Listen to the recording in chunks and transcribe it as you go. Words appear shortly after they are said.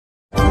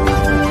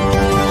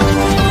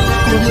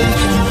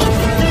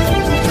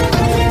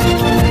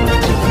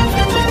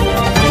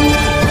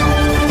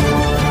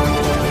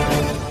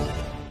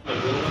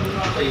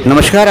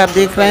नमस्कार, आप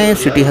देख रहे हैं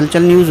सिटी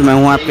हलचल न्यूज़। मैं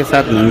हूं आपके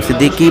साथ नईम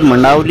सिद्दीकी।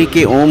 मंडावली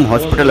के ओम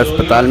हॉस्पिटल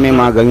अस्पताल में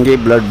मां गंगे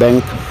ब्लड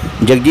बैंक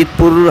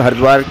जगजीतपुर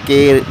हरिद्वार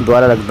के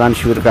द्वारा रक्तदान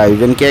शिविर का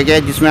आयोजन किया गया,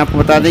 जिसमें आपको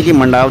बता दें कि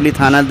मंडावली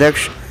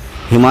थानाध्यक्ष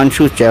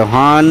हिमांशु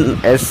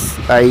चौहान,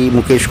 एसआई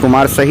मुकेश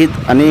कुमार सहित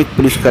अनेक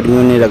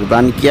पुलिसकर्मियों ने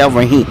रक्तदान किया।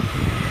 वहीं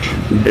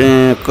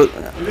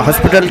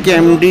हॉस्पिटल के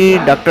MD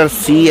doctor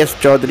CS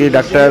Chaudhary,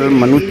 doctor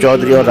Manoj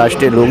Chaudhary और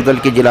राष्ट्रीय लोकदल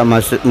के जिला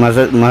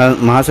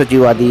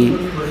महासचिव आदि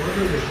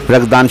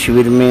रक्तदान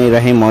शिविर में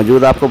रहे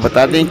मौजूद। आपको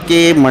बता दें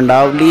कि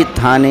मंडावली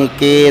थाने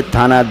के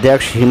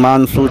थानाध्यक्ष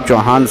हिमांशु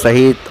चौहान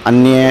सहित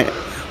अन्य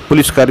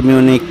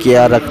पुलिसकर्मियों ने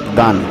किया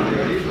रक्तदान।